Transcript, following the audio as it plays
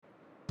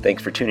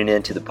Thanks for tuning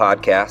in to the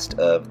podcast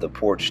of The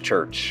Porch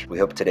Church. We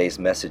hope today's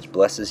message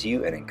blesses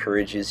you and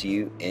encourages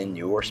you in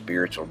your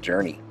spiritual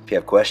journey. If you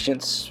have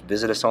questions,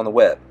 visit us on the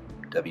web,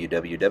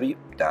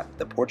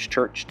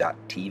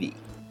 www.theporchchurch.tv.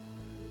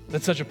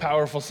 That's such a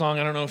powerful song.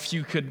 I don't know if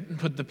you could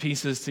put the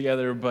pieces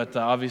together, but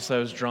obviously I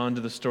was drawn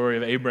to the story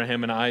of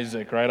Abraham and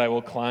Isaac, right? I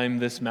will climb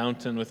this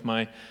mountain with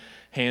my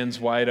hands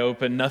wide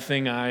open,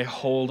 nothing I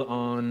hold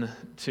on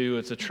to.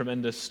 It's a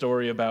tremendous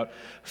story about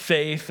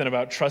faith and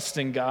about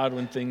trusting God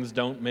when things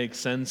don't make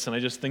sense. And I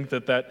just think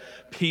that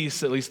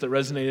piece, at least that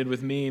resonated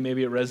with me,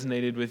 maybe it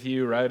resonated with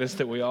you, right? Is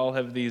that we all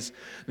have these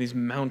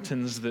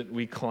mountains that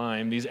we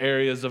climb, these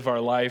areas of our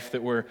life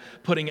that we're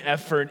putting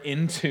effort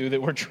into, that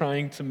we're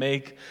trying to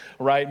make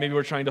right. Maybe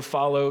we're trying to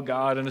follow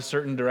God in a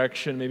certain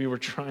direction. Maybe we're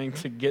trying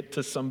to get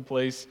to some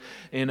place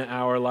in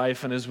our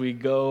life. And as we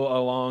go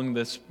along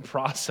this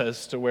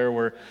process to where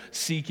we're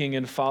seeking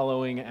and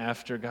following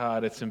after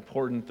God, it's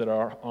important that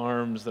our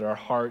arms, that our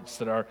hearts,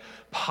 that our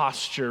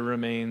posture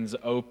remains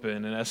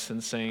open, in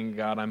essence saying,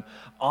 God, I'm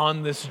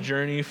on this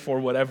journey for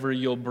whatever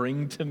you'll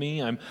bring to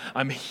me. I'm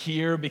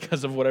here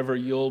because of whatever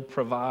you'll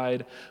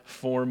provide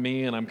for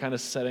me, and I'm kind of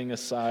setting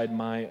aside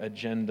my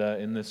agenda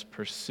in this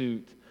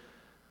pursuit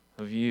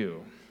of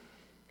you.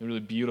 A really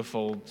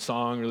beautiful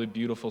song, really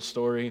beautiful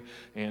story,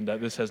 and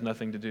this has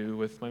nothing to do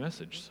with my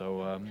message.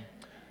 So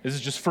this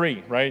is just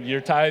free, right?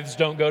 Your tithes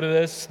don't go to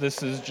this.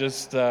 This is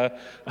just, I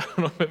don't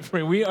know if it's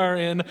free. We are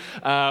in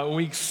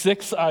week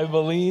 6, I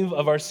believe,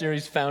 of our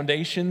series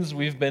Foundations.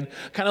 We've been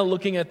kind of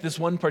looking at this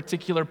one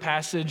particular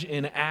passage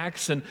in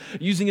Acts and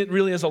using it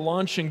really as a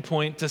launching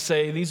point to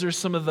say these are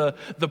some of the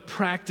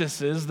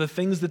practices, the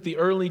things that the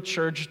early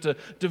church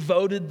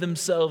devoted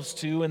themselves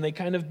to, and they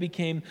kind of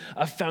became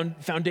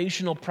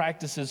foundational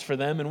practices for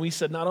them. And we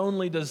said not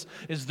only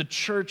is the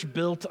church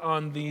built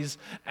on these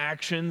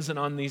actions and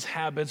on these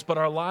habits, but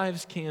our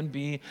lives can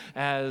be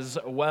as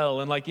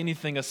well. And like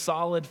anything, a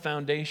solid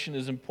foundation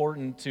is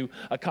important to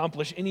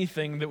accomplish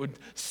anything that would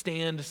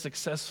stand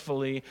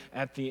successfully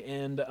at the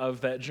end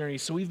of that journey.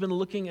 So we've been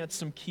looking at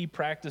some key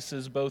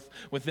practices both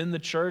within the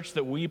church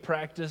that we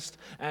practiced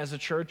as a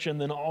church and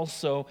then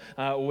also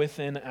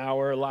within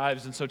our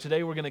lives. And so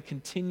today we're going to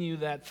continue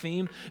that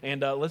theme,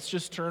 and let's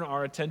just turn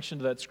our attention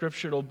to that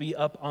scripture. It'll be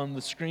up on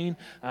the screen.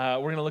 We're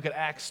going to look at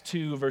Acts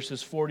 2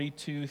 verses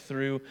 42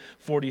 through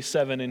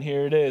 47, and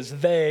here it is.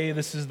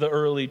 This is the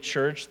early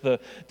church, the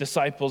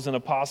disciples and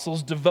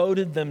apostles,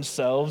 devoted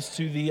themselves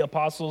to the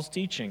apostles'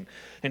 teaching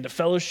and to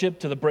fellowship,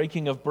 to the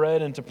breaking of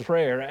bread, and to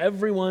prayer.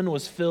 Everyone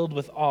was filled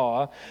with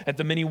awe at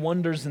the many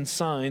wonders and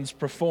signs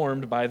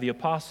performed by the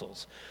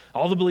apostles.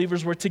 All the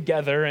believers were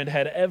together and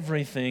had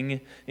everything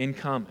in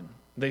common.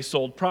 They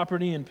sold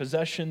property and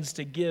possessions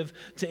to give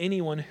to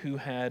anyone who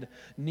had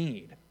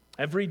need.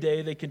 Every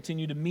day they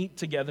continued to meet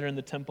together in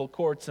the temple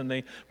courts, and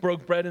they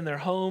broke bread in their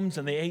homes,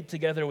 and they ate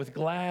together with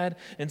glad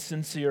and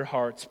sincere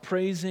hearts,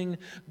 praising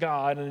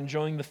God and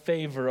enjoying the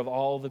favor of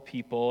all the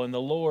people. And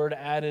the Lord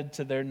added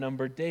to their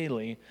number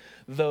daily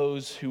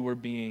those who were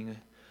being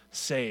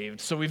saved.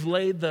 So we've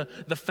laid the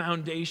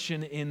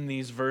foundation in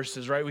these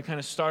verses, right? We kind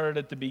of started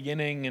at the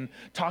beginning and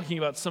talking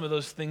about some of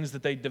those things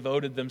that they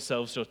devoted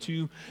themselves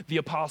to the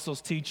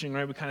apostles' teaching,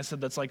 right? We kind of said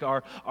that's like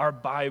our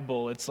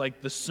Bible. It's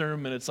like the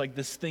sermon. It's like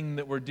this thing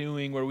that we're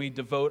doing where we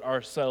devote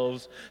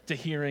ourselves to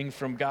hearing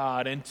from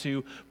God, and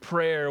to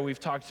prayer. We've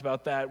talked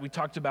about that. We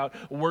talked about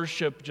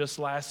worship just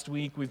last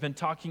week. We've been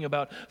talking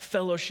about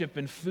fellowship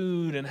and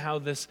food and how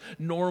this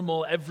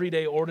normal,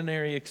 everyday,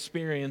 ordinary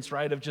experience,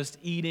 right, of just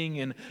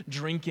eating and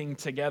drinking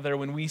together,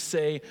 when we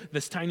say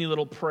this tiny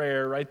little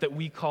prayer, right, that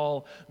we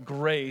call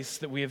grace,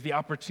 that we have the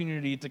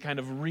opportunity to kind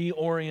of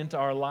reorient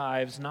our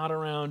lives, not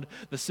around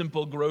the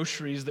simple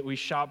groceries that we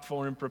shop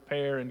for and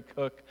prepare and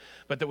cook,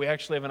 but that we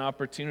actually have an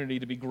opportunity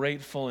to be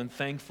grateful and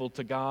thankful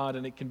to God,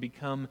 and it can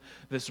become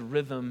this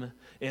rhythm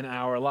in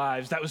our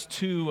lives. That was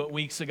 2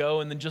 weeks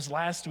ago, and then just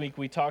last week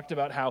we talked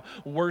about how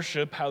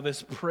worship, how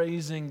this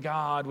praising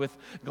God with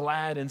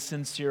glad and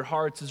sincere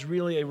hearts is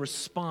really a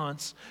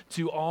response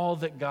to all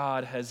that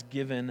God has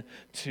given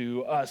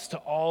to us, to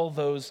all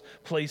those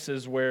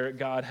places where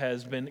God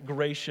has been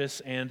gracious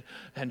and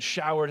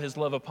showered his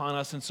love upon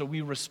us. And so we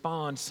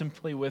respond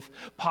simply with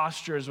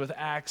postures, with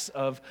acts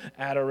of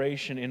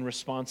adoration in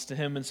response to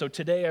him. And so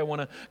today I want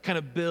to kind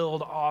of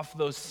build off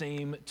those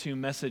same 2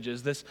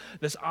 messages, this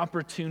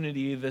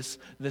opportunity, this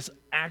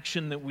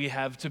action that we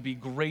have to be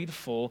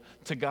grateful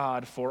to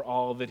God for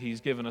all that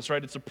he's given us,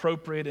 right? It's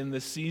appropriate in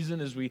this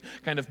season as we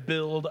kind of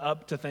build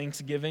up to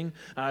Thanksgiving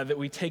that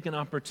we take an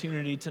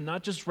opportunity to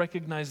not just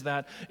recognize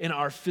that in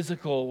our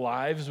physical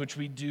lives, which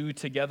we do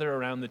together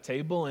around the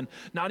table, and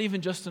not even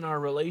just in our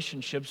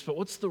relationships, but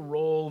what's the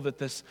role that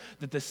this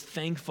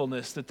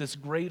thankfulness, that this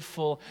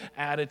grateful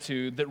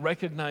attitude, that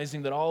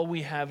recognizing that all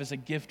we have is a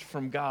gift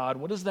from God,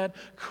 what does that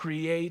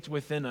create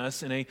within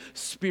us in a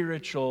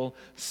spiritual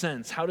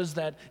sense? How does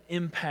that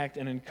impact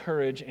and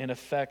encourage and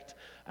affect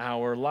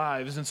our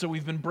lives. And so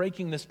we've been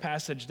breaking this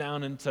passage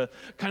down into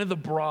kind of the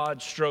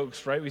broad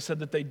strokes, right? We said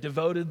that they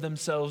devoted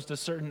themselves to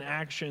certain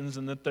actions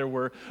and that there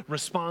were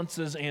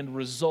responses and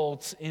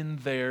results in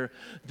their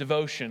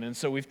devotion. And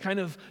so we've kind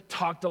of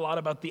talked a lot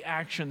about the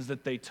actions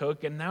that they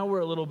took, and now we're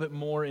a little bit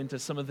more into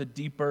some of the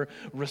deeper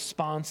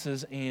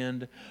responses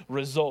and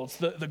results.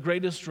 The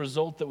greatest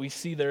result that we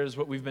see there is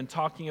what we've been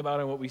talking about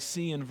and what we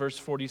see in verse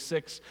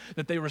 46,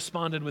 that they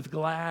responded with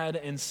glad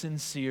and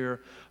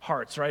sincere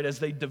hearts, right? As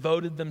they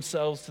devoted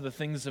themselves to the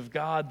things of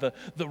God,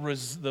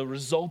 the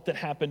result that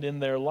happened in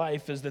their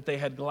life is that they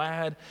had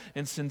glad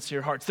and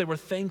sincere hearts. They were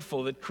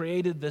thankful. That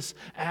created this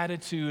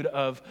attitude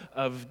of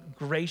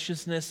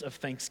graciousness, of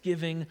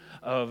thanksgiving,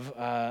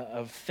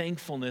 of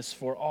thankfulness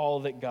for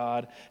all that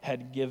God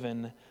had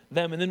given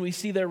them. And then we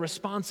see their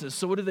responses.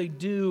 So what do they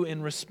do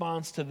in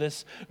response to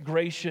this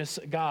gracious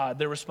God?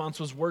 Their response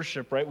was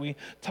worship, right? We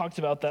talked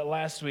about that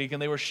last week,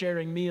 and they were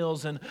sharing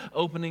meals and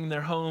opening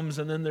their homes.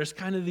 And then there's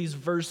kind of these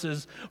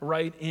verses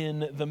right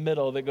in the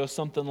middle that go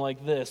something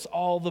like this.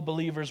 All the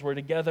believers were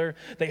together.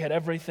 They had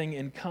everything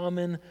in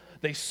common.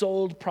 They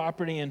sold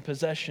property and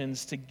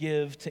possessions to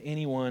give to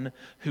anyone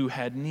who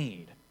had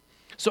need.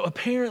 So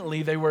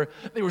apparently they were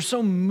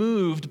so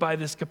moved by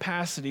this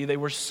capacity, they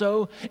were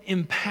so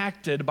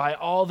impacted by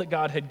all that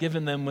God had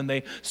given them when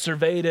they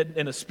surveyed it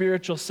in a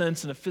spiritual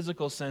sense and a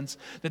physical sense,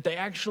 that they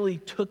actually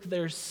took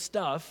their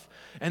stuff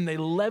and they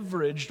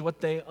leveraged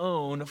what they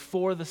own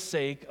for the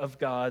sake of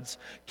God's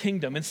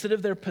kingdom. Instead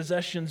of their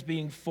possessions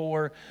being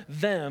for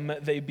them,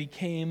 they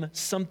became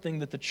something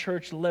that the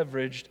church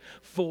leveraged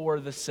for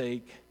the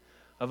sake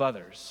of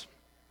others.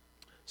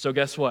 So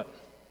guess what?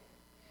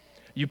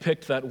 You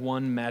picked that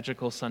one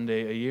magical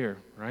Sunday a year,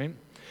 right?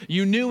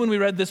 You knew when we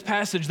read this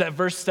passage, that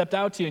verse stepped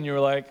out to you and you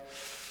were like,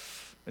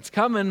 it's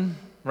coming,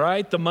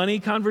 right? The money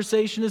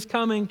conversation is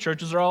coming.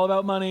 Churches are all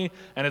about money,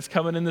 and it's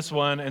coming in this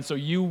one. And so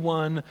you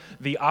won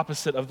the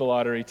opposite of the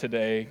lottery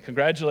today.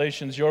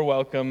 Congratulations, you're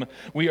welcome.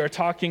 We are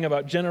talking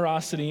about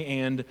generosity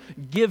and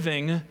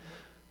giving.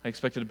 I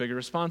expected a bigger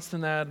response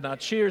than that. Not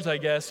cheers, I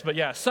guess, but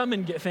yeah,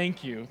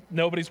 thank you.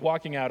 Nobody's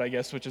walking out, I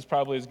guess, which is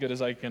probably as good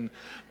as I can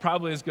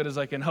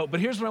hope. But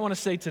here's what I want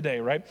to say today,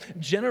 right?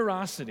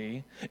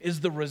 Generosity is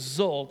the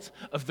result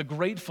of the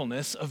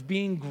gratefulness of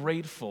being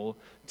grateful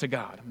to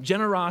God.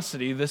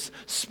 Generosity, this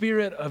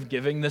spirit of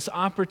giving, this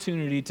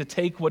opportunity to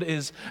take what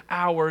is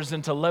ours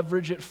and to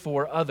leverage it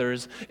for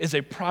others is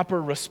a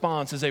proper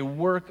response, is a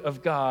work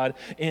of God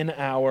in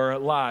our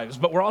lives.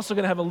 But we're also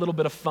going to have a little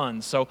bit of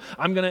fun. So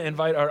I'm going to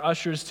invite our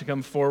ushers to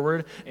come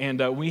forward, and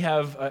we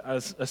have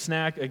a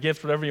snack, a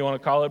gift, whatever you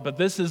want to call it, but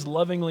this is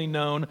lovingly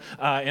known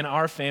in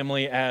our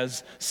family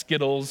as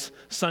Skittles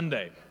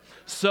Sunday.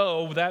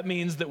 So that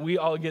means that we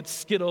all get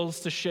Skittles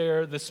to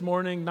share this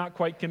morning. Not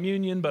quite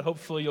communion, but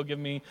hopefully you'll give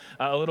me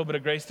a little bit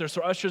of grace there.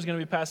 So Usher's going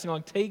to be passing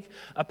along. Take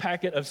a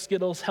packet of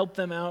Skittles. Help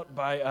them out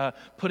by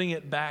putting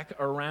it back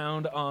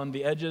around on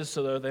the edges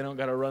so that they don't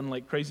got to run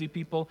like crazy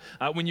people.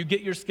 When you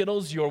get your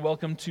Skittles, you're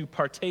welcome to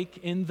partake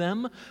in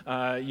them.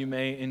 You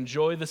may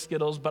enjoy the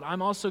Skittles, but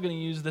I'm also going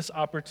to use this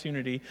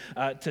opportunity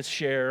to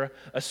share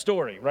a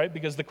story, right?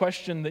 Because the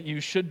question that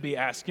you should be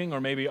asking, or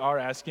maybe are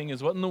asking,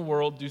 is what in the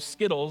world do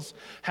Skittles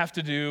have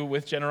to do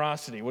with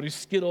generosity? What do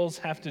Skittles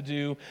have to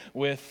do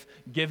with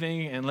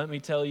giving? And let me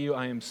tell you,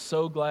 I am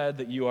so glad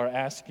that you are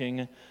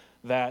asking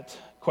that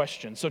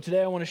question. So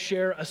today I want to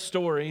share a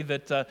story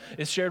that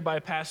is shared by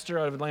a pastor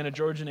out of Atlanta,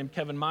 Georgia named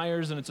Kevin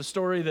Myers, and it's a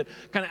story that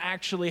kind of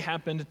actually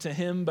happened to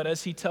him, but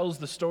as he tells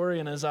the story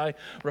and as I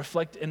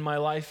reflect in my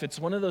life, it's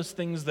one of those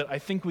things that I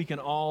think we can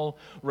all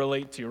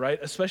relate to, right?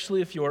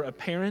 Especially if you're a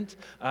parent,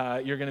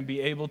 you're going to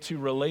be able to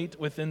relate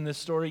within this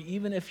story.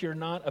 Even if you're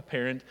not a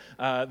parent,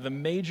 the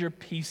major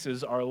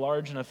pieces are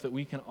large enough that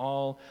we can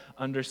all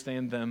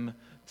understand them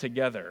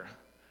together.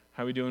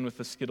 How are we doing with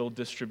the Skittle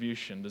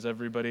distribution? Does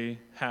everybody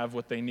have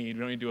what they need? We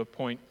don't need to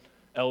appoint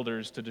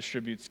elders to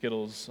distribute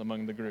Skittles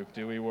among the group,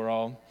 do we? We're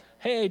all,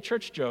 hey,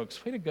 church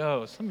jokes, way to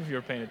go. Some of you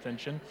are paying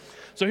attention.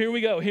 So here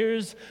we go.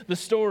 Here's the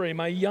story.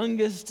 My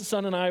youngest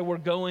son and I were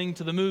going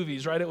to the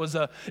movies, right? It was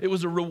a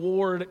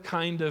reward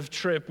kind of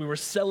trip. We were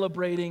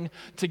celebrating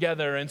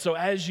together. And so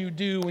as you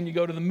do when you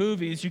go to the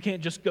movies, you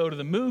can't just go to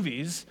the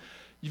movies.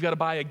 You've got to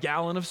buy a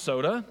gallon of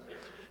soda.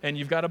 And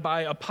you've got to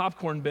buy a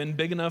popcorn bin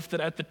big enough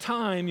that at the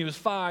time he was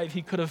 5,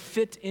 he could have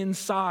fit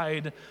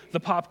inside the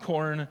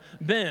popcorn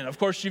bin. Of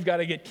course, you've got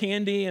to get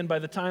candy, and by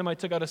the time I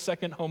took out a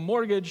second home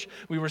mortgage,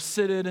 we were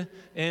seated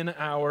in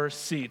our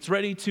seats,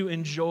 ready to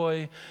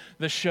enjoy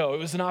the show. It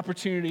was an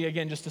opportunity,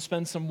 again, just to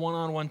spend some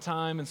one-on-one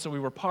time, and so we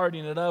were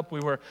partying it up. We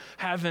were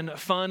having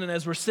fun, and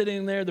as we're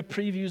sitting there, the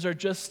previews are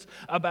just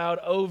about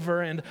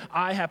over, and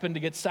I happened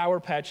to get Sour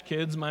Patch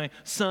Kids. My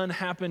son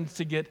happened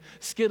to get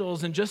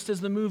Skittles, and just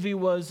as the movie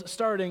was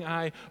starting, hurting,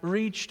 I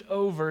reached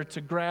over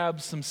to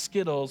grab some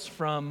Skittles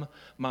from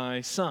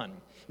my son.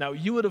 Now,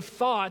 you would have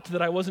thought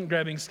that I wasn't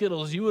grabbing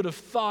Skittles. You would have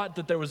thought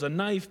that there was a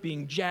knife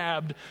being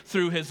jabbed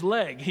through his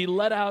leg. He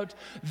let out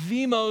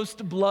the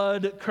most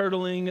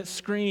blood-curdling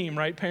scream,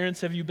 right?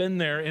 Parents, have you been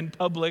there in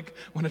public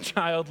when a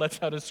child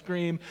lets out a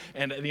scream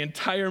and the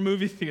entire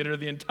movie theater,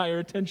 the entire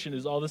attention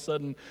is all of a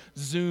sudden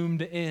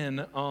zoomed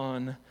in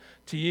on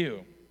to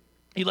you?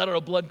 He let out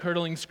a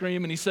blood-curdling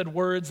scream, and he said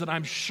words that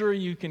I'm sure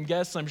you can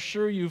guess. I'm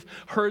sure you've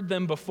heard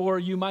them before.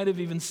 You might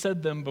have even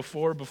said them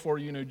before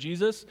you knew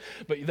Jesus.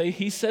 But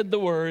he said the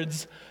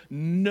words,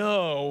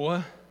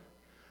 "No,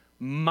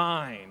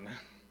 mine."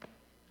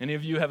 Any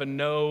of you have a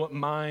 "no,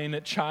 mine"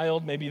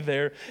 child? Maybe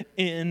they're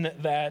in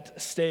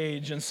that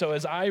stage. And so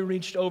as I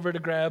reached over to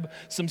grab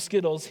some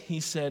Skittles,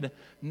 he said,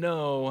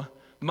 "No,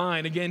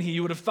 mine." Again,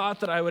 you would have thought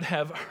that I would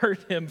have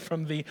hurt him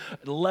from the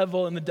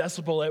level and the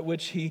decibel at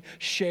which he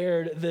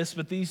shared this,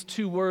 but these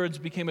two words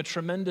became a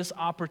tremendous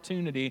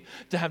opportunity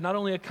to have not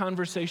only a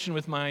conversation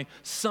with my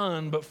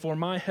son, but for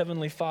my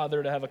Heavenly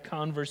Father to have a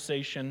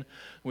conversation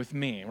with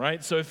me,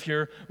 right? So if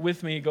you're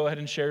with me, go ahead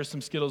and share some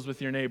Skittles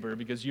with your neighbor,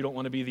 because you don't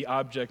want to be the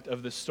object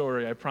of this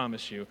story, I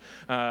promise you.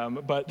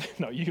 But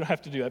no, you don't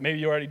have to do that. Maybe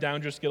you already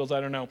downed your Skittles,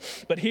 I don't know.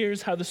 But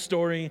here's how the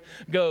story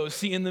goes.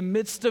 See, in the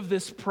midst of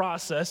this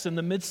process, in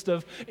the midst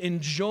of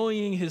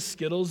enjoying his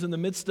Skittles, in the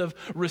midst of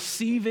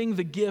receiving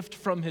the gift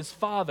from his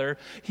father,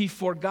 he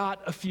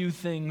forgot a few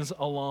things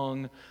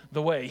along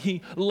the way.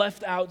 He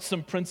left out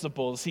some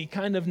principles. He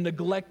kind of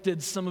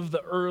neglected some of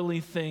the early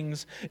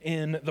things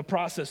in the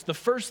process. The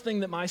first thing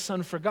that my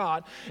son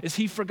forgot is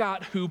he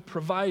forgot who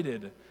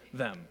provided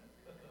them.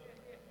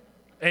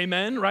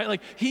 Amen, right?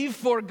 Like, he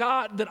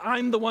forgot that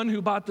I'm the one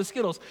who bought the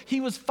Skittles.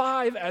 He was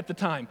 5 at the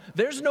time.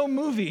 There's no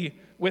movie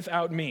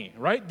without me,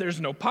 right? There's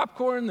no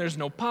popcorn, there's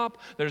no pop,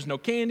 there's no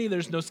candy,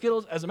 there's no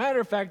Skittles. As a matter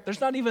of fact, there's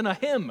not even a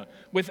hymn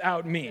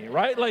without me,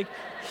 right? Like,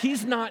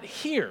 he's not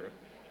here.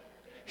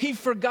 He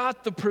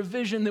forgot the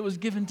provision that was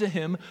given to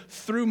him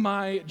through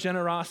my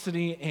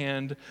generosity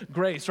and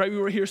grace, right? We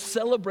were here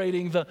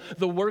celebrating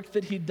the work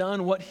that he'd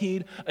done, what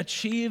he'd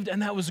achieved,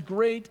 and that was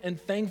great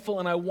and thankful,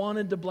 and I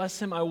wanted to bless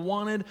him. I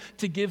wanted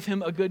to give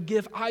him a good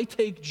gift. I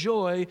take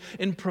joy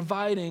in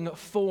providing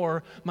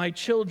for my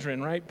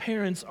children, right?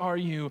 Parents, are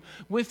you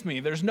with me?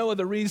 There's no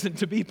other reason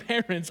to be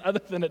parents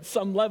other than at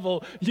some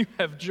level you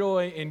have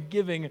joy in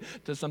giving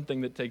to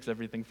something that takes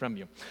everything from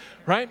you,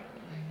 right?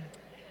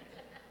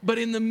 But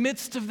in the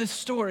midst of this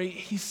story,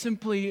 he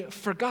simply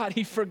forgot.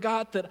 He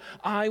forgot that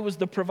I was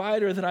the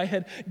provider, that I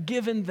had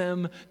given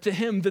them to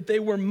him, that they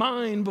were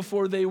mine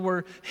before they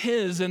were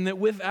his, and that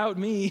without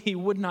me, he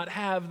would not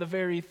have the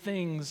very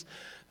things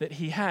that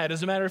he had.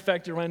 As a matter of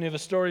fact, it reminded me of a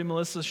story.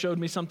 Melissa showed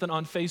me something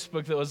on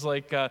Facebook that was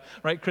like,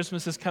 right,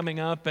 Christmas is coming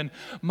up, and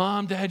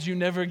Mom, Dad, you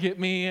never get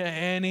me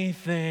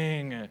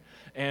anything.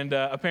 And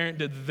a parent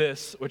did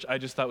this, which I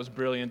just thought was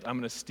brilliant. I'm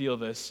going to steal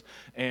this.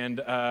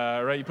 And,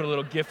 right, you put a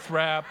little gift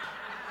wrap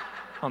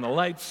on the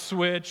light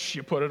switch,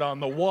 you put it on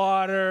the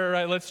water,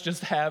 right? Let's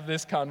just have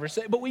this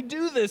conversation. But we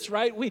do this,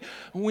 right?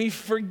 We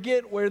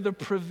forget where the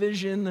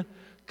provision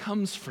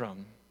comes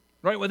from,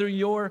 right? Whether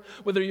you're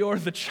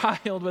the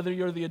child, whether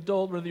you're the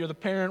adult, whether you're the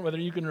parent, whether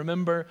you can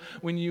remember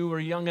when you were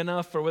young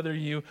enough, or whether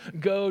you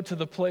go to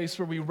the place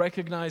where we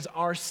recognize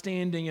our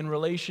standing in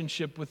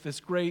relationship with this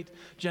great,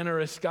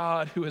 generous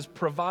God who has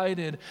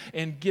provided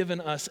and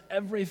given us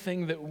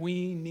everything that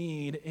we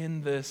need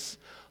in this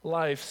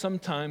life.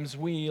 Sometimes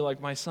we, like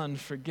my son,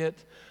 forget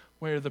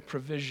where the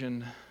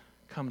provision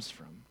comes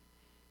from.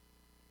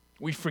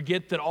 We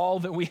forget that all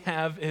that we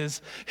have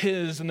is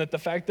his, and that the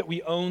fact that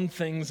we own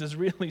things is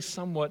really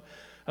somewhat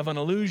of an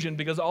illusion,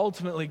 because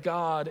ultimately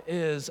God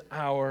is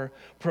our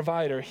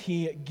provider.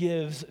 He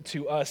gives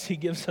to us. He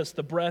gives us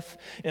the breath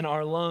in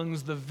our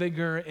lungs, the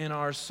vigor in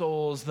our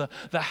souls,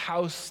 the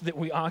house that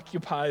we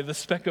occupy, the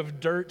speck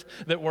of dirt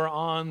that we're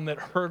on that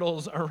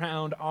hurtles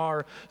around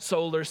our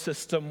solar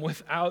system.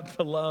 Without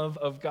the love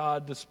of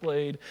God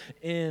displayed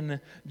in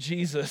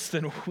Jesus,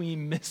 then we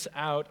miss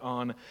out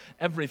on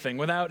everything.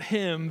 Without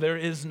him, there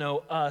is no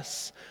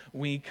us,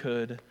 we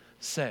could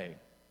say.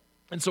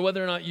 And so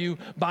whether or not you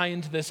buy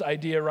into this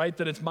idea, right,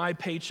 that it's my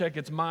paycheck,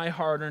 it's my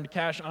hard-earned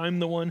cash, I'm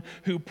the one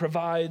who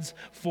provides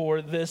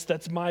for this,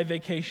 that's my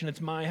vacation,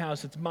 it's my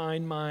house, it's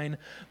mine,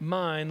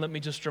 let me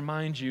just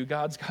remind you,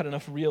 God's got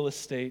enough real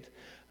estate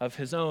of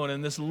his own.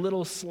 And this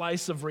little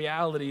slice of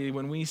reality,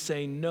 when we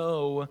say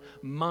no,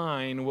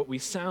 mine, what we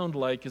sound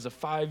like is a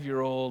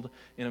 5-year-old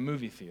in a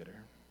movie theater.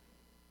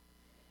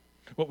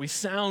 What we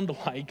sound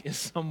like is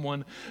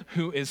someone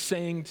who is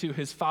saying to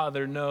his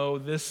father, no,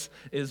 this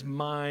is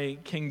my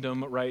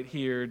kingdom right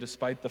here,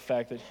 despite the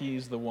fact that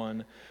he's the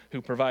one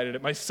who provided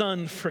it. My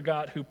son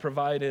forgot who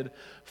provided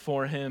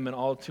for him, and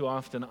all too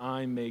often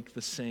I make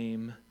the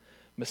same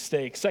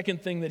mistake.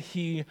 Second thing that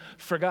he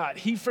forgot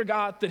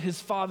that his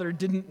father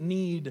didn't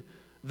need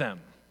them.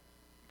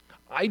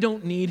 I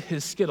don't need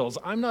his Skittles.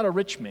 I'm not a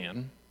rich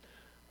man,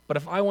 but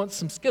if I want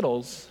some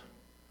Skittles,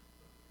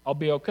 I'll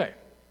be okay.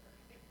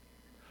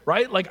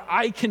 right? Like,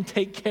 I can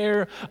take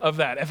care of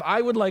that. If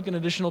I would like an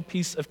additional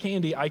piece of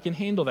candy, I can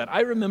handle that.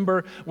 I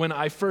remember when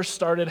I first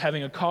started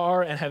having a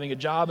car and having a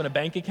job and a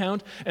bank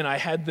account, and I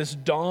had this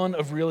dawn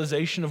of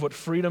realization of what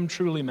freedom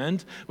truly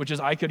meant, which is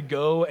I could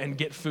go and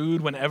get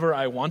food whenever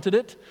I wanted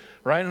it,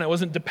 right? And I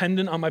wasn't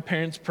dependent on my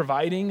parents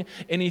providing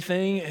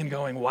anything and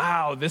going,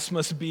 wow, this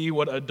must be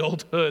what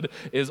adulthood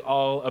is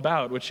all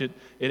about, which it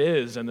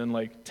is, and then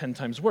like 10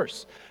 times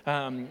worse.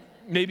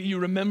 Maybe you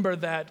remember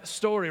that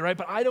story, right?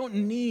 But I don't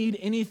need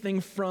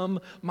anything from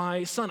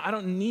my son. I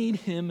don't need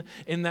him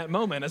in that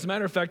moment. As a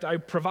matter of fact, I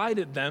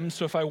provided them,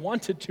 so if I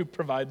wanted to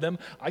provide them,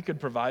 I could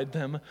provide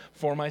them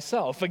for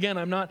myself. Again,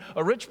 I'm not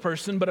a rich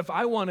person, but if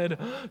I wanted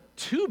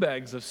 2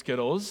 bags of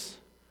Skittles,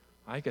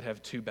 I could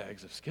have 2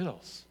 bags of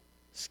Skittles.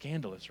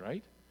 Scandalous,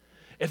 right?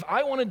 If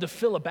I wanted to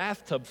fill a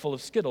bathtub full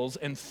of Skittles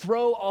and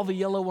throw all the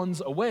yellow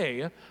ones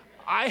away,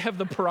 I have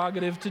the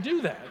prerogative to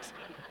do that,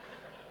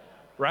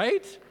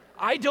 right?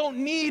 I don't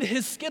need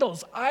his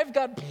Skittles. I've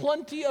got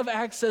plenty of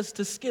access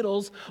to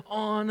Skittles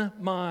on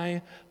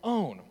my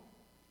own.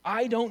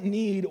 I don't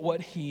need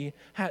what he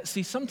has.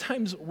 See,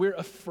 sometimes we're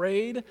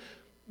afraid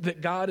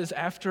that God is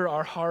after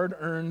our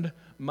hard-earned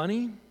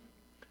money,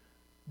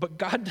 but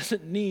God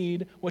doesn't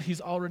need what he's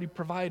already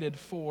provided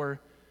for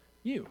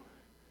you.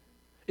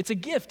 It's a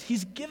gift.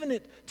 He's given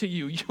it to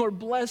you. You're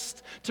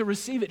blessed to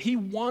receive it. He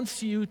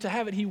wants you to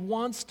have it. He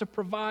wants to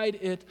provide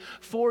it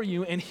for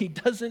you, and he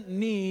doesn't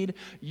need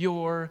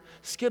your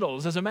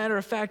Skittles. As a matter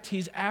of fact,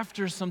 he's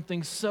after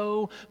something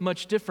so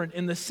much different.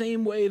 In the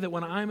same way that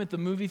when I'm at the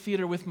movie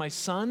theater with my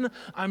son,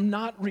 I'm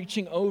not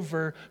reaching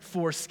over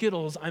for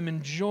Skittles. I'm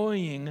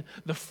enjoying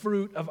the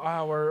fruit of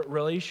our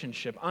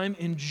relationship. I'm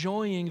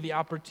enjoying the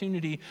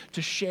opportunity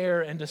to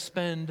share and to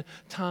spend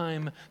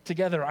time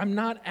together. I'm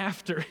not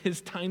after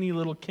his tiny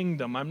little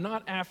kingdom. I'm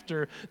not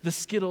after the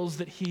Skittles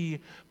that he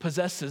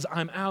possesses.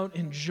 I'm out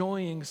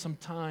enjoying some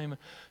time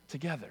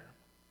together.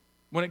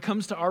 When it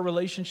comes to our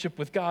relationship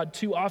with God,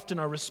 too often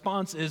our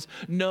response is,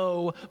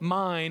 no,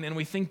 mine, and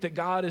we think that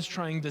God is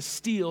trying to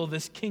steal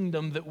this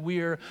kingdom that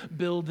we're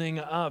building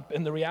up.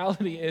 And the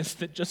reality is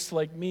that just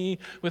like me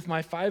with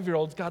my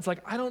 5-year-olds, God's like,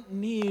 I don't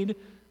need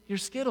your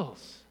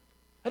Skittles.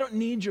 I don't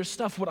need your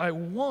stuff. What I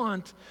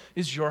want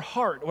is your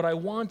heart. What I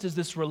want is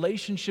this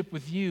relationship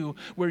with you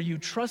where you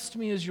trust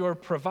me as your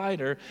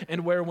provider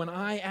and where when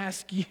I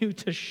ask you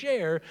to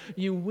share,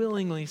 you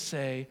willingly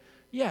say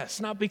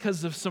yes. Not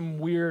because of some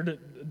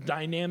weird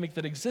dynamic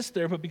that exists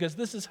there, but because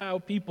this is how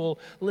people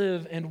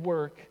live and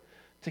work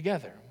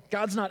together.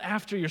 God's not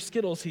after your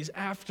Skittles, he's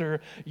after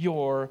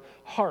your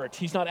heart.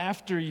 He's not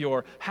after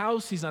your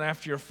house, he's not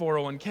after your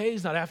 401k,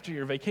 he's not after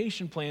your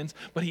vacation plans,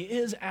 but he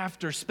is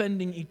after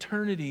spending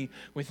eternity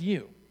with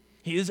you.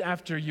 He is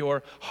after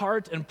your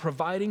heart and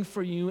providing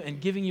for you and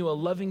giving you a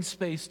loving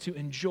space to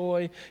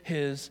enjoy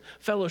his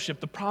fellowship.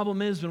 The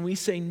problem is when we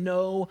say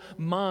no,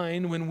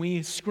 mine, when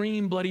we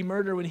scream bloody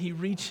murder when he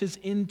reaches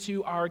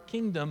into our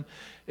kingdom,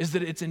 is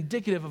that it's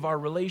indicative of our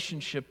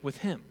relationship with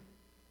him.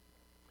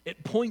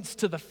 It points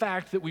to the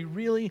fact that we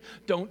really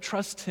don't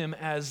trust him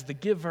as the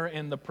giver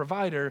and the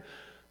provider.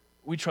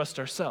 We trust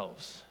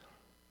ourselves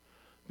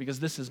because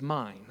this is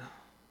mine,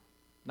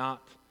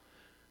 not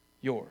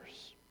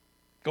yours.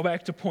 Go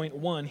back to point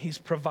 1. He's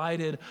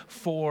provided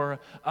for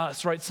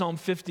us, right? Psalm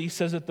 50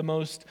 says it the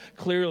most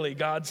clearly.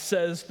 God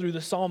says through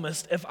the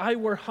psalmist, if I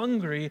were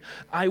hungry,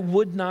 I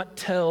would not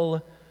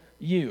tell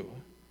you,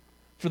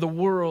 for the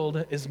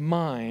world is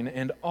mine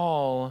and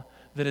all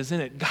that is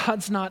in it.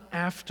 God's not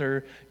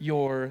after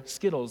your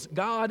Skittles.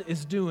 God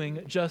is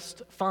doing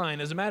just fine.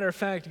 As a matter of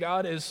fact,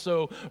 God is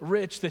so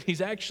rich that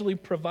he's actually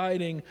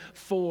providing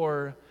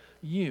for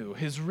you.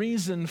 His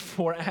reason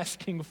for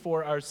asking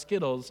for our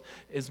Skittles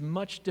is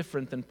much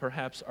different than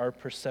perhaps our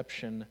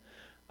perception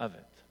of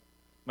it.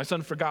 My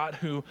son forgot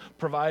who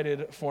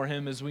provided for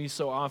him, as we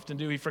so often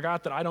do. He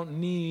forgot that I don't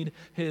need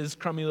his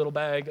crummy little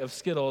bag of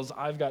Skittles.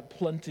 I've got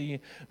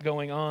plenty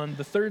going on.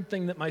 The third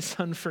thing that my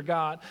son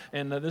forgot,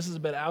 and this is a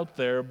bit out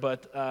there,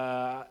 but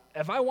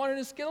if I wanted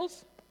his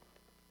Skittles,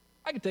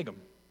 I could take them.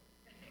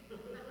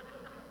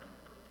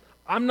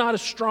 I'm not a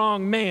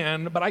strong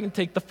man, but I can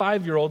take the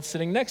 5-year-old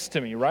sitting next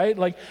to me, right?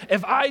 Like,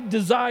 if I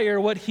desire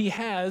what he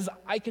has,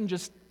 I can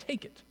just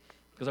take it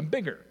because I'm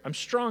bigger, I'm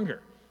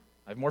stronger.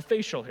 I have more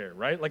facial hair,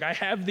 right? Like I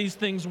have these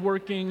things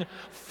working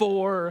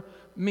for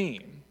me.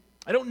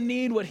 I don't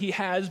need what he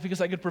has because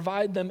I could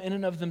provide them in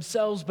and of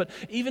themselves, but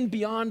even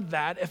beyond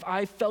that, if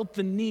I felt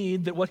the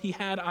need that what he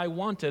had I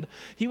wanted,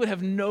 he would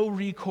have no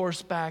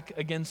recourse back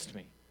against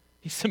me.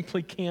 He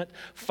simply can't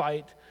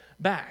fight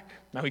back.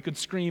 Now, he could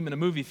scream in a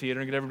movie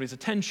theater and get everybody's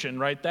attention,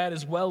 right? That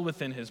is well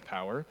within his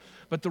power.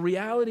 But the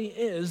reality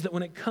is that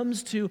when it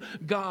comes to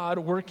God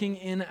working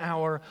in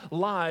our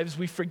lives,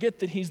 we forget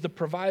that he's the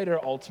provider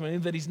ultimately,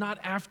 that he's not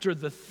after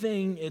the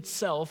thing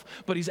itself,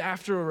 but he's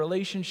after a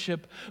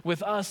relationship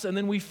with us. And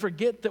then we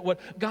forget that what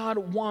God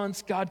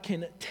wants, God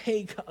can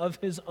take of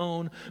his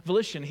own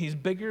volition. He's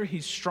bigger,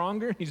 he's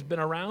stronger, he's been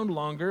around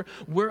longer.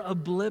 We're a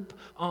blip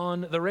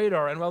on the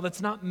radar. And while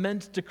that's not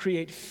meant to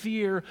create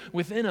fear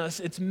within us,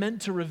 it's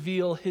meant to reveal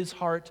reveal his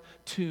heart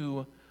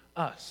to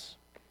us,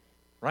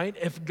 right?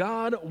 If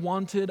God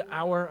wanted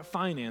our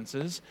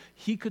finances,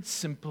 he could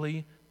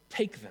simply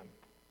take them.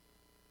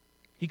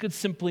 He could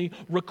simply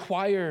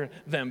require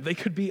them. They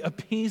could be a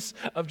piece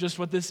of just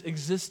what this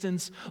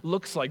existence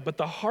looks like. But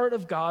the heart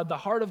of God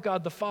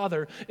the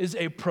Father, is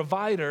a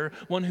provider,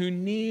 one who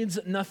needs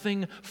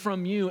nothing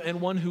from you,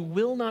 and one who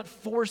will not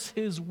force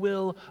his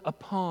will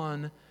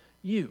upon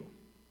you.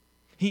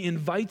 He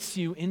invites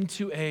you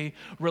into a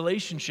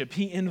relationship.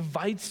 He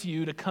invites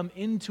you to come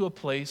into a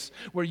place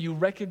where you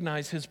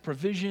recognize his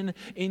provision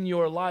in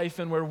your life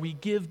and where we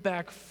give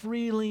back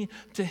freely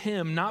to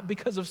him, not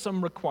because of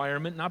some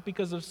requirement, not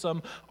because of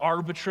some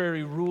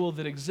arbitrary rule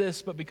that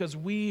exists, but because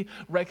we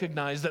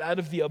recognize that out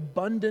of the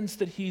abundance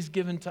that he's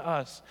given to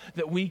us,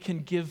 that we can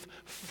give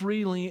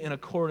freely in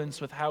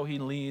accordance with how he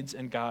leads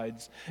and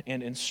guides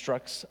and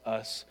instructs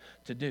us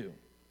to do.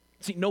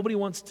 See, nobody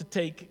wants to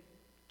take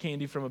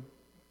candy from a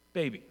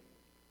baby.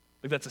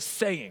 Like, that's a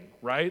saying,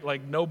 right?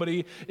 Like,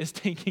 nobody is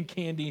taking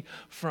candy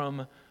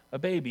from a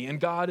baby. And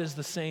God is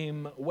the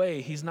same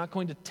way. He's not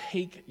going to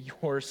take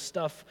your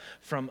stuff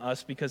from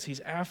us because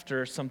he's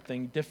after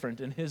something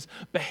different. And his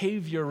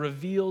behavior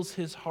reveals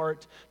his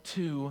heart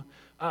to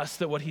us,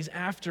 that what he's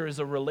after is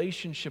a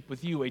relationship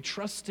with you, a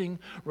trusting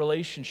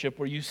relationship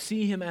where you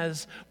see him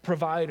as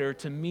provider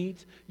to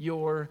meet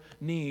your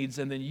needs,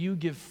 and then you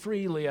give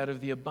freely out of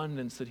the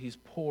abundance that he's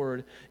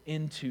poured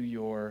into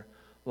your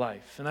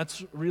life. And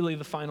that's really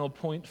the final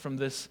point from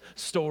this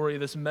story,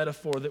 this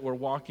metaphor that we're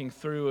walking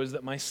through, is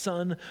that my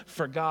son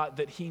forgot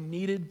that he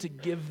needed to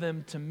give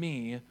them to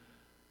me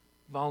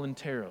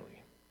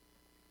voluntarily.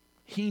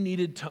 He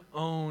needed to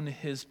own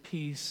his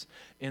piece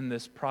in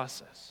this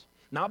process.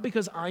 Not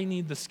because I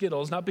need the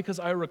Skittles, not because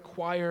I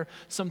require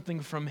something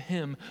from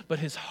him, but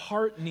his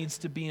heart needs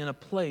to be in a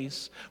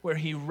place where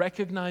he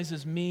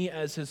recognizes me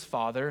as his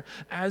father,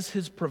 as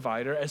his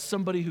provider, as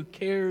somebody who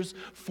cares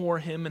for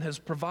him and has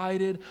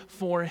provided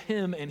for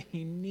him, and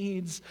he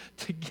needs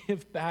to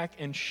give back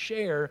and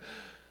share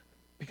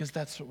because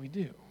that's what we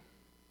do.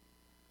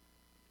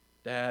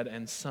 Dad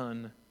and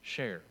son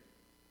share.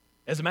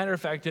 As a matter of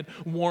fact, it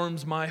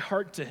warms my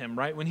heart to him,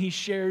 right? When he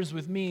shares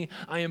with me,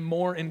 I am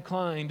more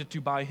inclined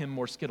to buy him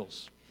more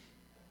Skittles.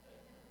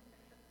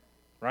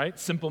 Right?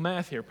 Simple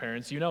math here,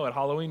 parents. You know it.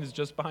 Halloween is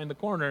just behind the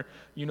corner.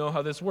 You know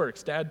how this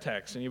works. Dad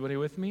tax. Anybody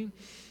with me?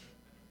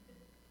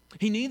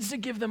 He needs to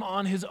give them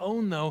on his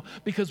own, though,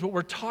 because what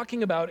we're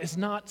talking about is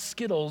not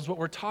Skittles. What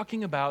we're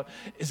talking about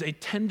is a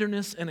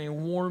tenderness and a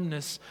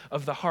warmness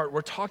of the heart.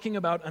 We're talking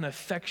about an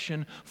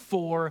affection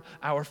for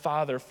our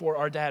Father, for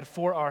our Dad,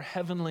 for our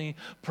heavenly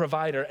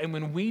provider. And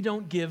when we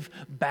don't give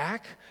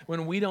back,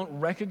 when we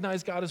don't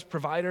recognize God as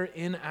provider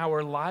in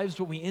our lives,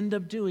 what we end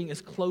up doing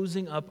is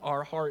closing up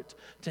our heart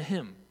to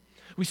him.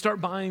 We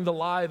start buying the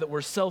lie that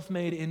we're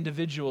self-made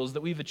individuals,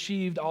 that we've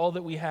achieved all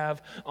that we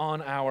have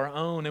on our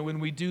own. And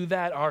when we do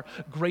that, our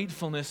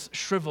gratefulness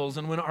shrivels.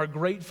 And when our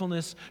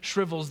gratefulness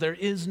shrivels, there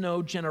is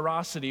no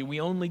generosity.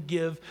 We only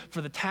give for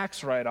the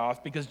tax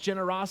write-off, because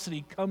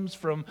generosity comes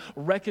from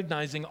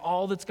recognizing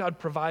all that's God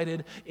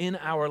provided in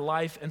our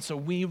life. And so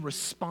we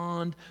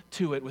respond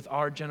to it with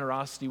our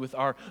generosity, with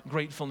our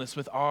gratefulness,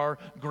 with our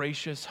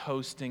gracious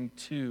hosting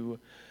to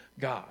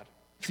God.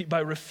 See,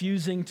 by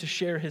refusing to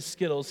share his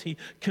Skittles, he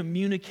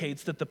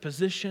communicates that the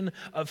position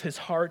of his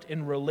heart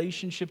in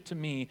relationship to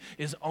me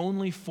is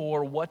only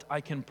for what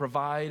I can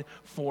provide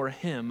for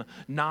him,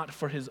 not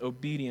for his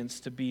obedience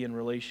to be in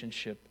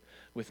relationship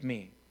with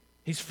me.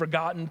 He's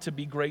forgotten to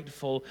be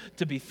grateful,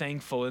 to be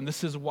thankful. And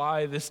this is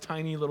why this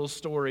tiny little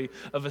story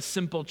of a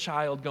simple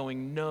child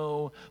going,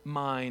 "No,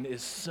 mine,"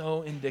 is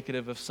so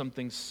indicative of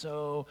something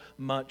so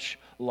much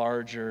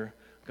larger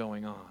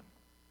going on.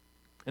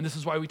 And this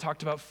is why we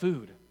talked about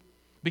food.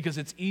 Because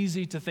it's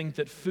easy to think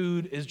that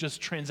food is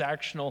just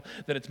transactional,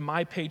 that it's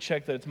my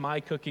paycheck, that it's my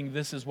cooking,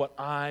 this is what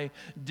I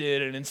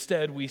did. And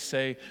instead we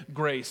say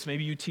grace.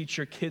 Maybe you teach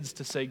your kids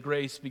to say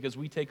grace because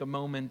we take a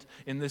moment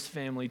in this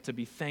family to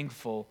be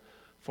thankful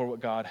for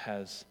what God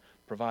has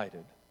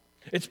provided.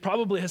 It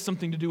probably has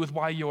something to do with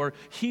why you're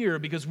here,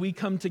 because we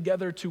come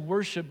together to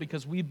worship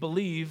because we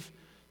believe,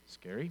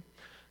 scary,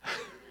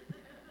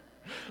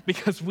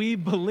 because we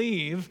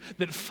believe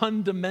that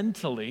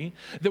fundamentally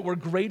that we're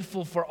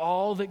grateful for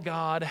all that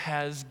God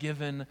has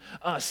given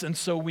us. And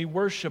so we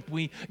worship,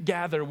 we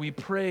gather, we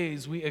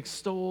praise, we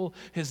extol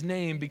his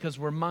name because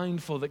we're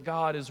mindful that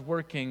God is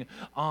working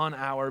on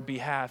our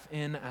behalf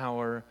in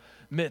our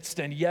midst.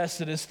 And yes,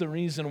 it is the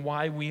reason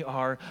why we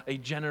are a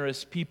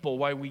generous people,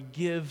 why we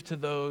give to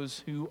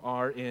those who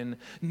are in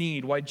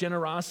need, why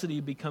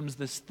generosity becomes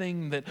this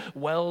thing that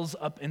wells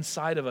up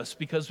inside of us,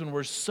 because when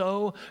we're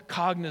so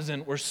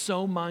cognizant, we're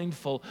so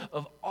mindful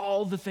of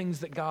all the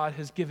things that God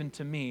has given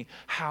to me,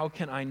 how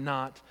can I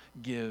not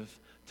give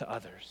to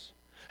others?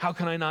 How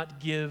can I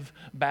not give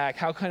back?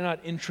 How can I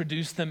not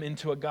introduce them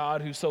into a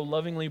God who so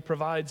lovingly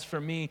provides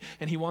for me,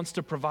 and he wants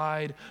to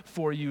provide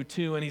for you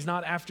too? And he's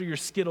not after your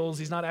Skittles,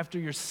 he's not after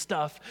your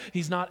stuff,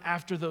 he's not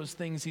after those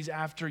things, he's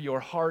after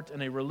your heart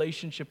and a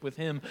relationship with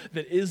him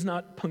that is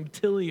not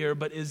punctiliar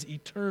but is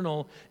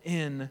eternal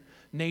in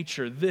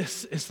nature.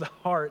 This is the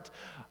heart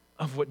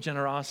of what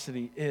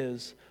generosity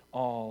is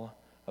all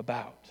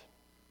about.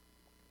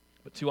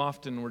 But too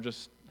often we're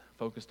just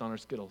focused on our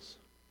Skittles.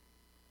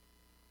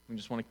 We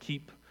just want to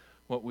keep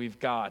what we've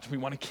got. We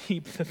want to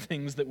keep the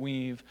things that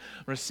we've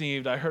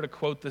received. I heard a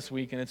quote this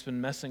week, and it's been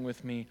messing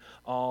with me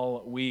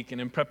all week. And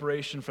in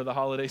preparation for the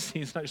holiday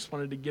season, I just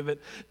wanted to give it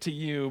to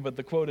you. But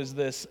the quote is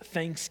this: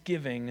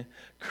 Thanksgiving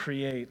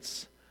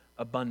creates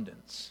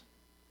abundance.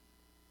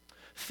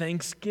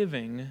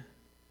 Thanksgiving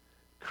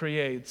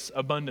creates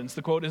abundance.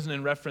 The quote isn't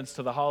in reference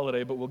to the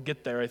holiday, but we'll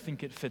get there. I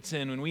think it fits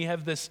in. When we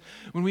have this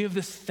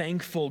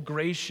thankful,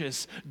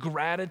 gracious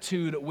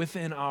gratitude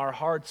within our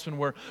hearts, when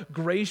we're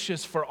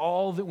gracious for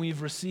all that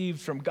we've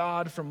received from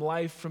God, from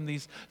life, from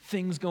these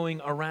things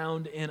going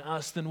around in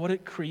us, then what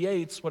it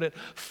creates, what it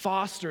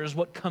fosters,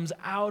 what comes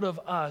out of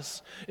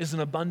us is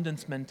an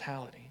abundance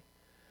mentality.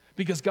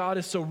 Because God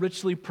is so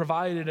richly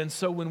provided, and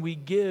so when we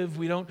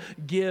don't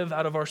give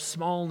out of our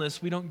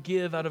smallness. We don't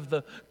give out of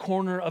the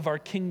corner of our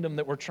kingdom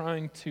that we're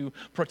trying to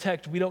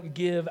protect. We don't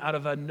give out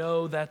of a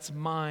no, that's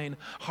mine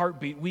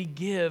heartbeat. We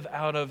give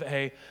out of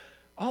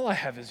all I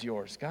have is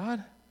yours,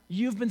 God.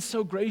 You've been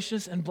so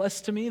gracious and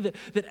blessed to me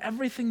that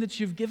everything that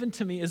you've given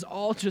to me is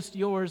all just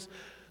yours.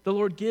 The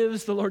Lord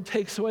gives, the Lord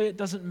takes away, it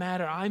doesn't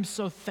matter. I'm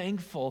so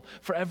thankful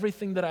for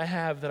everything that I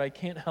have that I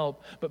can't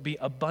help but be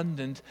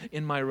abundant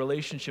in my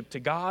relationship to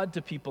God,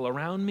 to people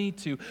around me,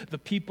 to the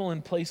people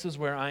and places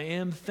where I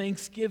am.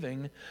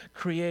 Thanksgiving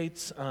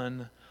creates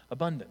an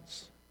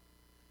abundance.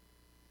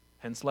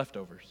 Hence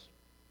leftovers.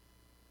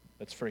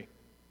 That's free.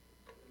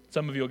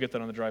 Some of you will get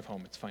that on the drive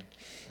home. It's fine.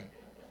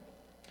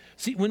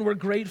 See, when we're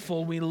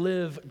grateful, we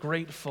live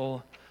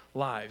grateful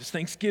lives.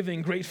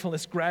 Thanksgiving,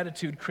 gratefulness,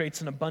 gratitude creates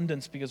an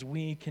abundance because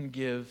we can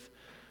give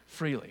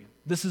freely.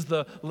 This is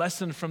the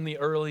lesson from the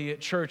early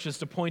church, is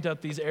to point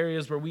out these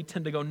areas where we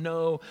tend to go,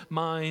 no,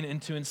 mine,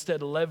 and to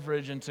instead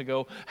leverage and to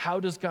go,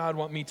 how does God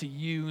want me to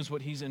use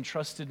what he's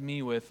entrusted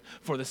me with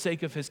for the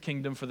sake of his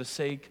kingdom, for the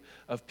sake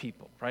of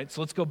people, right?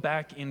 So let's go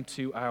back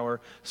into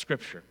our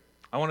scripture.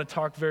 I want to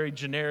talk very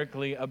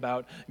generically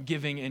about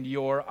giving and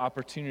your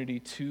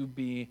opportunity to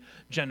be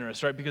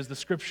generous, right? Because the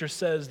scripture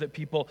says that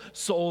people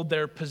sold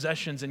their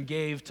possessions and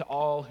gave to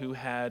all who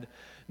had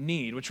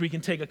need, which we can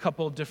take a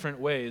couple of different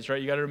ways,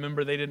 right? You got to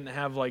remember they didn't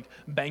have like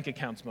bank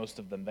accounts, most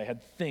of them. They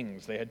had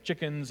things. They had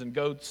chickens and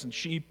goats and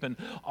sheep and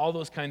all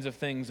those kinds of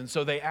things. And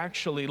so they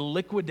actually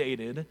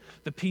liquidated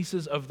the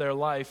pieces of their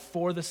life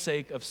for the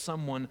sake of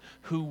someone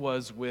who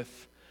was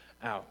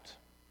without.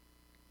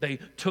 They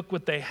took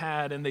what they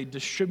had and they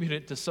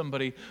distributed it to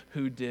somebody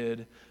who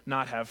did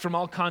not have. From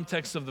all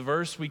contexts of the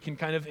verse, we can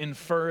kind of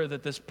infer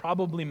that this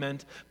probably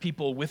meant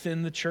people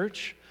within the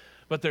church,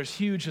 but there's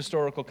huge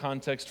historical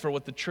context for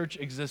what the church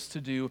exists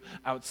to do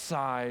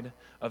outside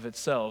of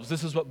itself.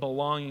 This is what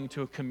belonging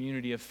to a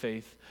community of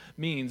faith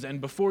means.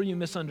 And before you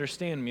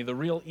misunderstand me, the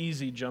real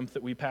easy jump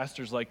that we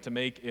pastors like to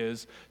make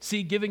is,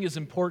 see, giving is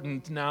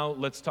important, now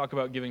let's talk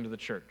about giving to the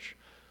church.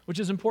 Which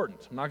is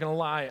important. I'm not going to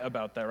lie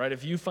about that, right?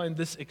 If you find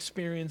this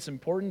experience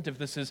important, if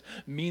this is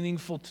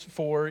meaningful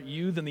for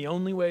you, then the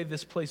only way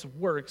this place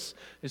works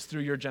is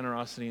through your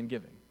generosity and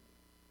giving.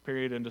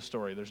 Period, end of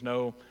story. There's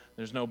no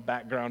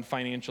background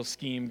financial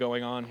scheme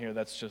going on here.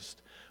 That's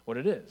just what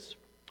it is.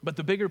 But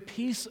the bigger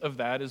piece of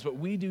that is what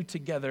we do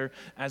together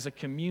as a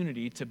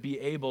community to be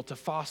able to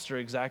foster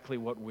exactly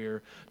what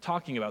we're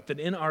talking about. That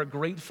in our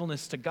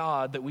gratefulness to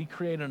God, that we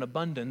create an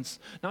abundance,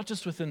 not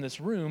just within this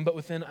room, but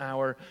within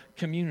our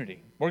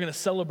community. We're going to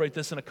celebrate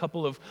this in a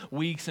couple of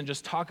weeks and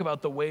just talk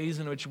about the ways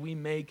in which we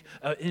make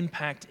an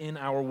impact in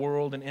our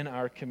world and in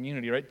our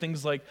community, right?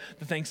 Things like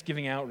the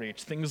Thanksgiving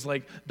outreach, things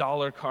like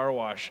Dollar Car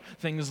Wash,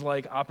 things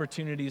like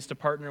opportunities to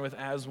partner with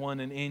As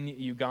One and in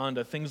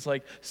Uganda, things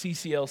like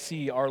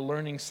CCLC, our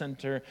learning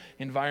center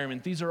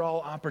environment. These are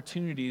all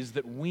opportunities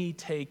that we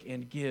take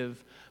and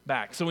give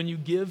back. So when you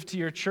give to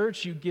your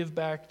church, you give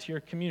back to your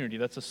community.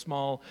 That's a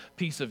small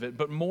piece of it.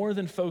 But more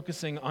than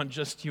focusing on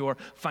just your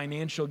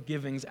financial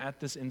givings at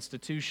this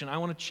institution, I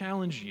want to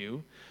challenge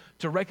you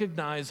to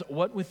recognize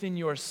what within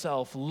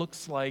yourself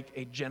looks like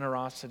a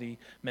generosity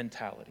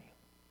mentality.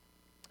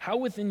 How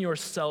within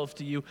yourself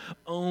do you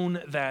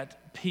own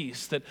that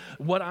piece, that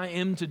what I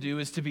am to do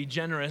is to be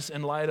generous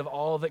in light of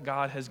all that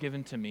God has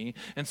given to me?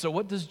 And so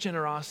what does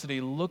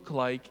generosity look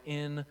like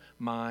in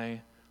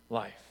my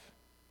life?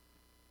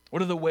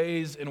 What are the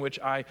ways in which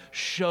I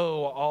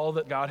show all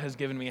that God has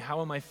given me?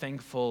 How am I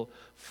thankful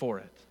for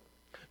it?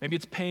 Maybe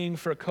it's paying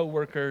for a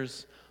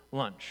coworker's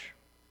lunch.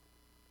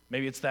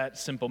 Maybe it's that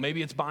simple.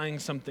 Maybe it's buying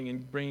something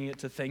and bringing it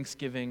to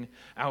Thanksgiving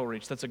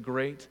outreach. That's a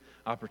great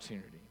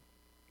opportunity.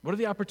 What are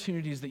the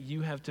opportunities that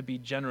you have to be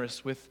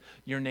generous with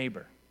your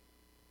neighbor,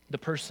 the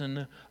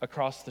person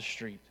across the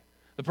street,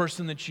 The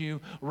person that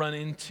you run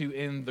into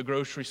in the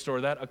grocery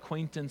store, that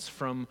acquaintance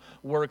from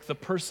work, the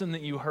person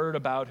that you heard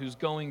about who's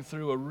going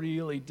through a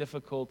really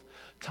difficult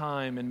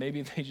time and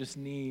maybe they just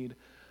need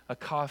a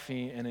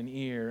coffee and an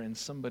ear and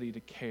somebody to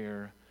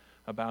care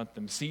about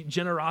them. See,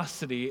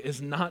 generosity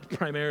is not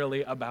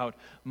primarily about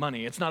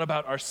money. It's not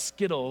about our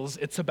Skittles.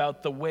 It's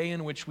about the way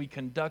in which we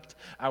conduct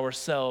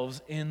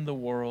ourselves in the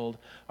world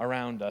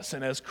around us.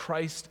 And as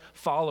Christ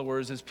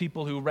followers, as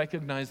people who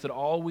recognize that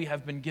all we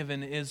have been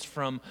given is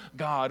from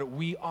God,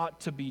 we ought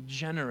to be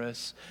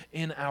generous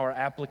in our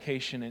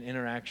application and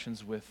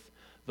interactions with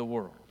the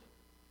world.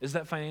 Is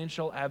that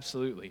financial?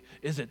 Absolutely.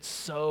 Is it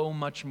so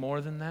much more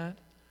than that?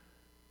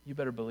 You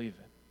better believe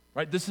it.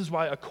 Right? This is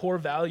why a core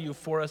value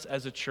for us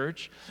as a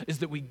church is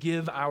that we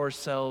give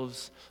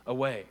ourselves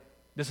away.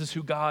 This is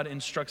who God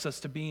instructs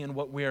us to be and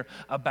what we're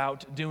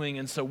about doing.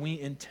 And so we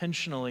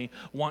intentionally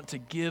want to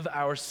give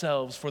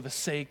ourselves for the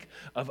sake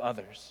of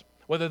others.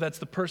 Whether that's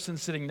the person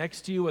sitting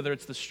next to you, whether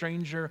it's the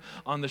stranger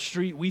on the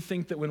street, we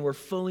think that when we're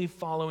fully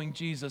following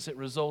Jesus, it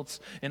results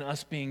in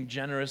us being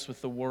generous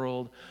with the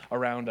world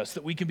around us,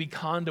 that we can be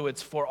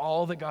conduits for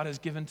all that God has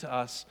given to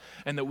us,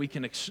 and that we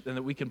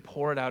can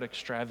pour it out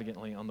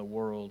extravagantly on the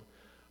world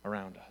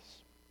around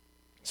us.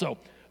 So,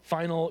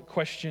 final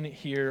question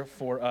here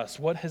for us.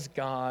 What has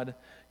God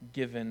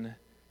given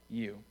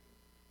you?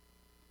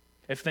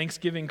 If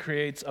Thanksgiving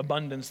creates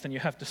abundance, then you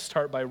have to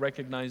start by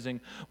recognizing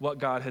what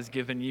God has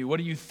given you. What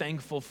are you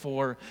thankful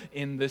for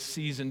in this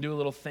season? Do a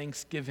little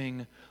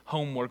Thanksgiving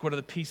homework. What are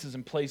the pieces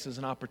and places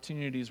and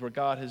opportunities where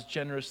God has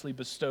generously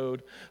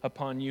bestowed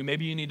upon you?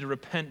 Maybe you need to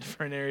repent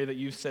for an area that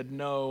you've said,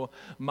 no,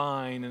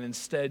 mine, and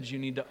instead you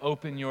need to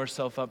open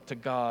yourself up to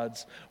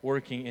God's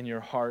working in your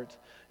heart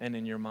and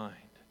in your mind.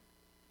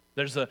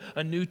 There's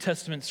a New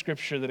Testament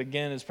scripture that,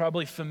 again, is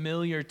probably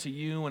familiar to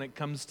you when it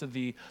comes to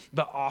the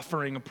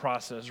offering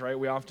process, right?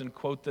 We often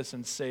quote this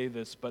and say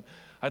this, but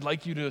I'd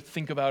like you to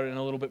think about it in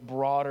a little bit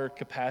broader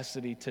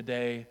capacity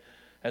today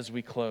as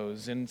we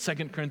close. In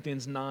 2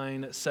 Corinthians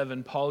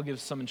 9:7, Paul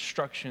gives some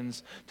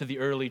instructions to the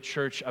early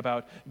church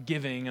about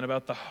giving and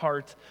about the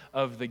heart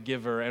of the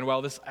giver. And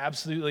while this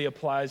absolutely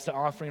applies to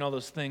offering all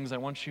those things, I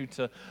want you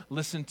to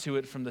listen to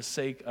it from the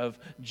sake of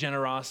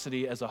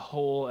generosity as a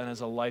whole and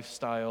as a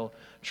lifestyle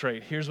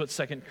trait. Here's what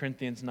 2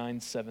 Corinthians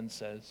 9:7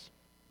 says.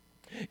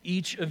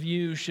 Each of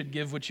you should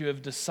give what you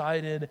have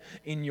decided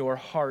in your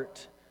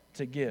heart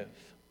to give.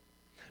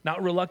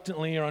 Not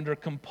reluctantly or under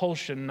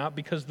compulsion, not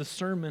because the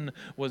sermon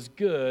was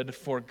good,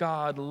 for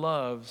God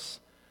loves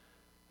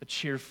a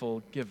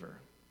cheerful giver.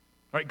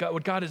 Right? God,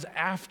 what God is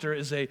after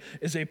is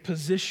a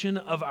position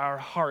of our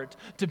heart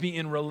to be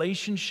in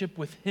relationship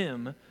with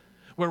Him,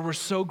 where we're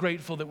so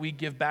grateful that we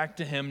give back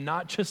to Him,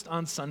 not just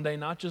on Sunday,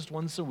 not just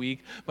once a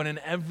week, but in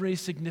every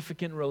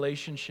significant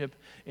relationship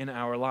in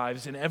our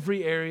lives, in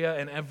every area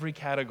and every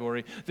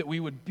category, that we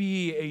would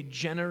be a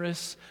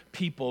generous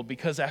people,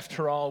 because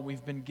after all,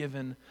 we've been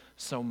given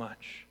so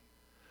much.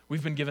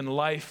 We've been given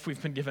life,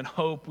 we've been given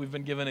hope, we've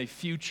been given a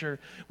future,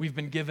 we've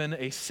been given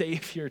a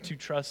Savior to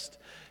trust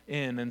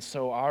in. And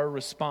so our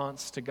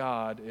response to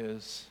God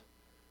is,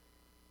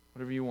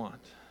 whatever you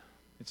want,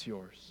 it's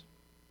yours.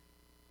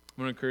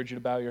 I'm going to encourage you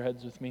to bow your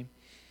heads with me.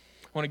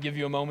 I want to give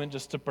you a moment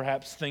just to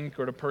perhaps think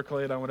or to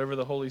percolate on whatever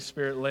the Holy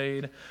Spirit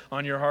laid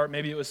on your heart.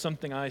 Maybe it was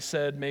something I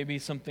said, maybe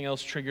something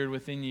else triggered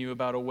within you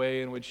about a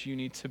way in which you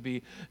need to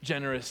be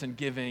generous and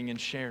giving and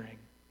sharing.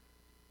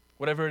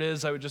 Whatever it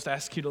is, I would just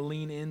ask you to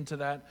lean into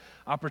that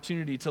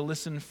opportunity to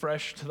listen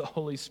fresh to the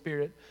Holy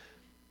Spirit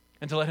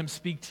and to let Him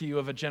speak to you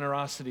of a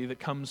generosity that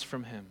comes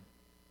from Him.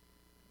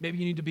 Maybe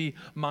you need to be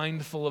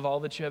mindful of all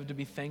that you have to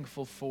be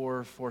thankful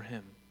for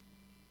Him.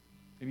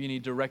 Maybe you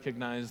need to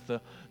recognize the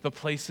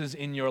places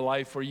in your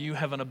life where you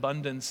have an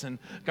abundance and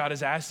God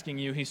is asking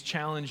you, He's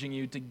challenging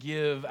you to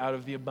give out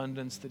of the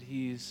abundance that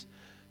He's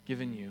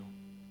given you.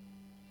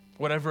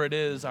 Whatever it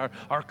is, our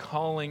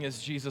calling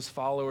as Jesus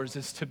followers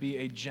is to be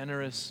a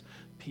generous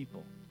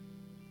people,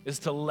 is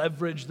to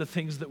leverage the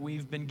things that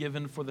we've been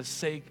given for the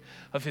sake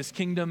of His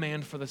kingdom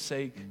and for the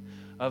sake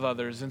of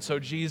others. And so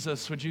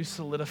Jesus, would you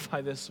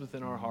solidify this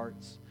within our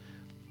hearts?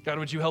 God,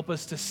 would you help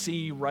us to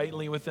see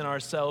rightly within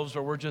ourselves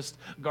where we're just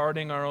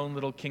guarding our own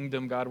little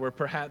kingdom, God, where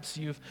perhaps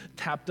you've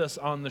tapped us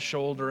on the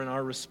shoulder and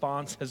our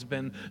response has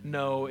been,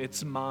 no,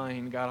 it's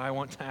mine. God, I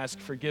want to ask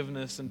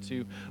forgiveness and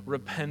to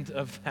repent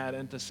of that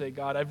and to say,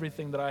 God,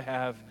 everything that I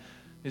have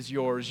is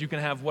yours. You can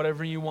have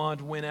whatever you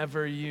want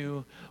whenever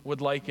you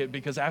would like it,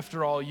 because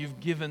after all,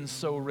 you've given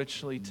so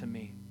richly to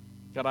me.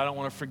 God, I don't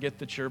want to forget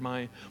that you're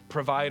my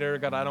provider.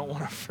 God, I don't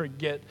want to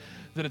forget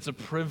that it's a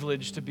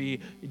privilege to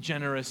be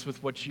generous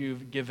with what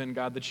you've given,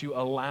 God, that you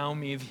allow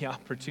me the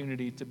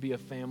opportunity to be a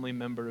family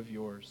member of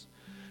yours.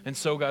 And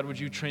so, God, would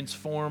you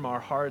transform our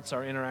hearts,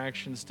 our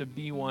interactions to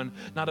be one,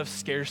 not of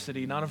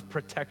scarcity, not of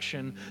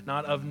protection,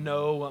 not of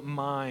no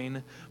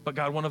mine, but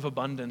God, one of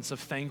abundance, of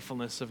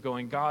thankfulness, of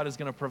going, God is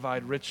going to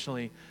provide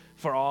richly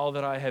for all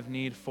that I have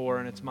need for,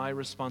 and it's my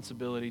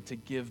responsibility to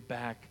give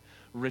back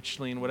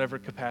richly in whatever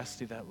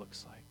capacity that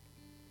looks like.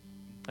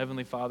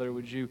 Heavenly Father,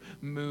 would you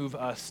move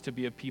us to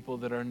be a people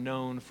that are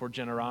known for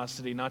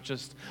generosity, not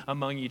just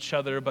among each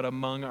other, but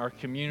among our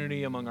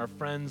community, among our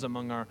friends,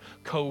 among our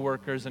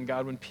co-workers. And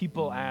God, when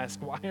people ask,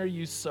 why are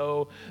you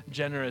so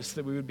generous,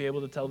 that we would be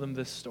able to tell them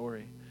this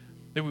story,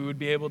 that we would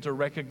be able to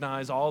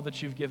recognize all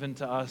that you've given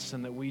to us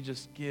and that we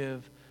just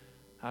give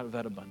out of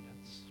that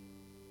abundance.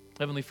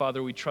 Heavenly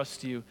Father, we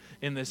trust you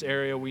in this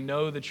area. We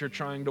know that you're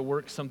trying to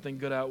work something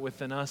good out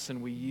within us,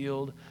 and we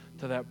yield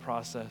to that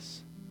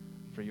process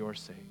for your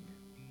sake.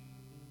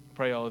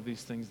 Pray all of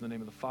these things in the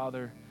name of the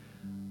Father,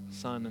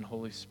 Son, and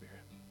Holy Spirit.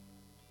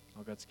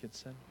 All God's kids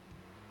said.